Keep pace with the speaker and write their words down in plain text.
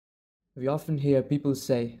We often hear people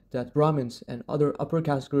say that Brahmins and other upper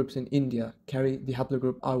caste groups in India carry the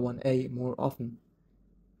haplogroup R1a more often.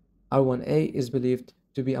 R1a is believed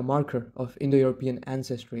to be a marker of Indo-European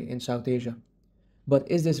ancestry in South Asia.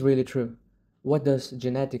 But is this really true? What does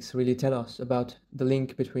genetics really tell us about the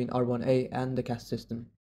link between R1a and the caste system?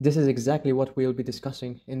 This is exactly what we'll be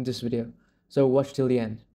discussing in this video, so watch till the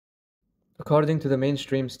end. According to the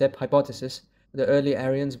mainstream steppe hypothesis, the early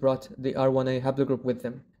Aryans brought the R1a haplogroup with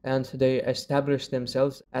them, and they established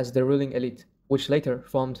themselves as the ruling elite, which later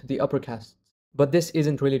formed the upper castes. But this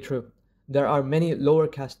isn't really true. There are many lower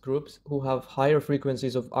caste groups who have higher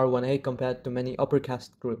frequencies of R1a compared to many upper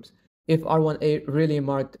caste groups. If R1a really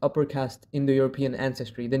marked upper caste Indo-European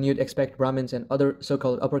ancestry, then you'd expect Brahmins and other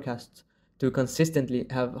so-called upper castes to consistently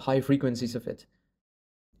have high frequencies of it.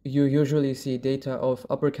 You usually see data of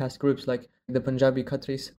upper caste groups like the Punjabi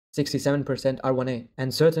Khatris, 67% R1a,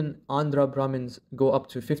 and certain Andhra Brahmins go up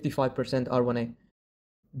to 55% R1a.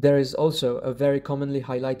 There is also a very commonly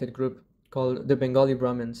highlighted group called the Bengali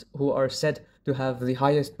Brahmins, who are said to have the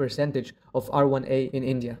highest percentage of R1a in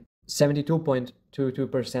India,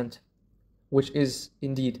 72.22%, which is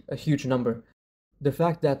indeed a huge number. The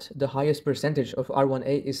fact that the highest percentage of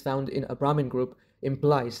R1a is found in a Brahmin group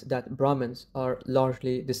implies that Brahmins are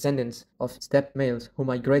largely descendants of steppe males who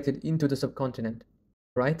migrated into the subcontinent,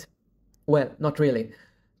 right? Well, not really.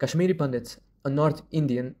 Kashmiri Pandits, a North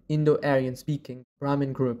Indian, Indo-Aryan speaking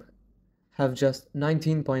Brahmin group, have just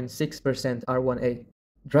 19.6% R1a.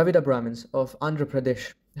 Dravida Brahmins of Andhra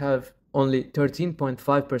Pradesh have only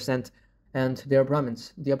 13.5%, and they are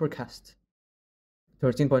Brahmins, the upper caste.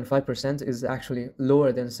 13.5% is actually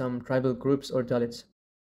lower than some tribal groups or Dalits.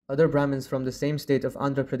 Other Brahmins from the same state of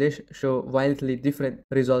Andhra Pradesh show wildly different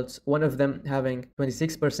results, one of them having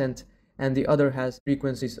 26% and the other has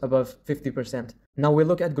frequencies above 50%. Now we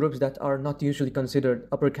look at groups that are not usually considered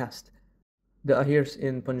upper caste. The Ahirs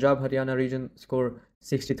in Punjab Haryana region score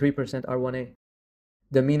 63% R1a.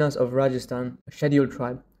 The Minas of Rajasthan, a scheduled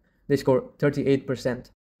tribe, they score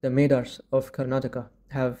 38%. The Medars of Karnataka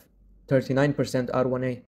have 39%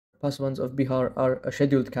 R1a. Paswans of Bihar are a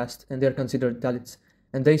scheduled caste and they are considered Dalits,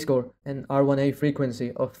 and they score an R1a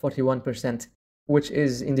frequency of 41%, which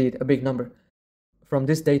is indeed a big number. From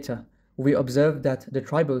this data, we observe that the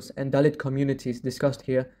tribals and Dalit communities discussed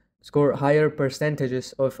here score higher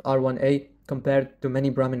percentages of R1a compared to many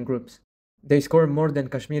Brahmin groups. They score more than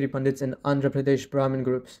Kashmiri Pandits and Andhra Pradesh Brahmin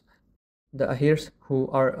groups. The Ahirs, who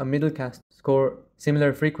are a middle caste, score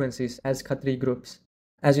similar frequencies as Khatri groups.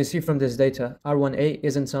 As you see from this data, R1a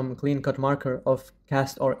isn't some clean-cut marker of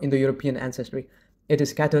caste or Indo-European ancestry. It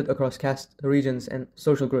is scattered across caste, regions, and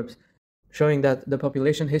social groups, showing that the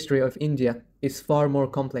population history of India is far more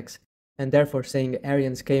complex, and therefore saying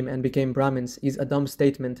Aryans came and became Brahmins is a dumb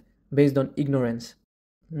statement based on ignorance.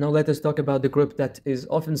 Now let us talk about the group that is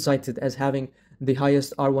often cited as having the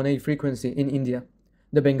highest R1a frequency in India,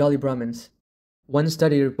 the Bengali Brahmins. One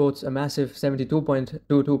study reports a massive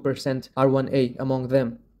 72.22% R1a among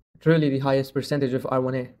them, truly the highest percentage of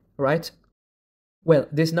R1a, right? Well,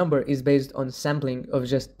 this number is based on sampling of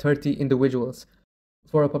just 30 individuals.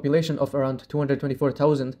 For a population of around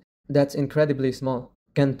 224,000, that's incredibly small.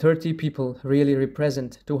 Can 30 people really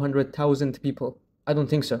represent 200,000 people? I don't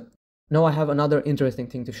think so. Now I have another interesting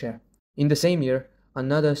thing to share. In the same year,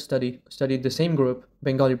 another study studied the same group,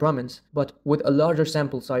 Bengali Brahmins, but with a larger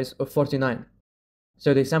sample size of 49.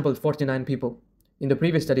 So they sampled 49 people. In the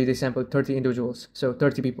previous study, they sampled 30 individuals, so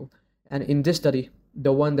 30 people. And in this study,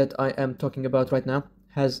 the one that I am talking about right now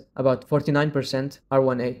has about 49%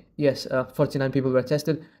 R1a. Yes, 49 people were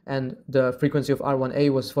tested, and the frequency of R1a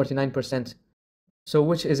was 49%. So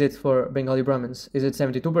which is it for Bengali Brahmins? Is it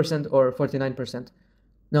 72% or 49%?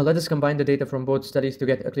 Now let us combine the data from both studies to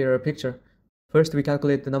get a clearer picture. First, we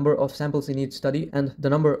calculate the number of samples in each study and the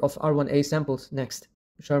number of R1a samples next.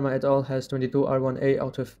 Sharma et al. Has 22 R1a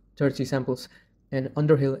out of 30 samples, and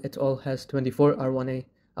Underhill et al. Has 24 R1a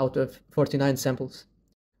out of 49 samples.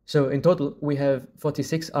 So in total, we have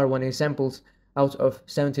 46 R1a samples out of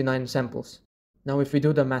 79 samples. Now if we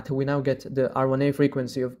do the math, we now get the R1a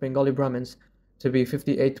frequency of Bengali Brahmins to be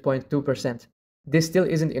 58.2%. This still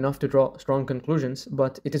isn't enough to draw strong conclusions,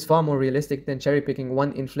 but it is far more realistic than cherry-picking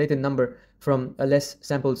one inflated number from a less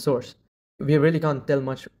sampled source. We really can't tell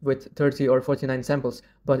much with 30 or 49 samples,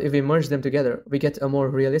 but if we merge them together, we get a more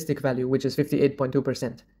realistic value, which is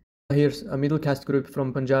 58.2%. Here's a middle caste group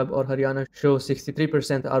from Punjab or Haryana shows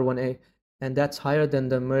 63% R1a, and that's higher than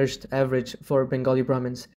the merged average for Bengali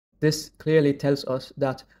Brahmins. This clearly tells us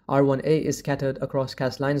that R1a is scattered across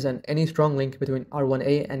caste lines, and any strong link between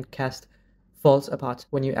R1a and caste falls apart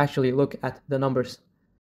when you actually look at the numbers.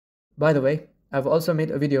 By the way, I've also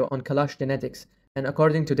made a video on Kalash genetics, and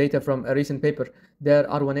according to data from a recent paper, their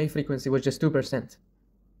R1a frequency was just 2%.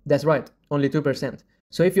 That's right, only 2%.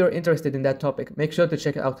 So if you're interested in that topic, make sure to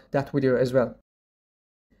check out that video as well.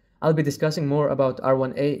 I'll be discussing more about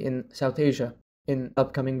R1a in South Asia in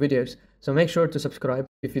upcoming videos, so make sure to subscribe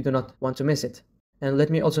if you do not want to miss it. And let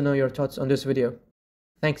me also know your thoughts on this video.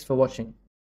 Thanks for watching.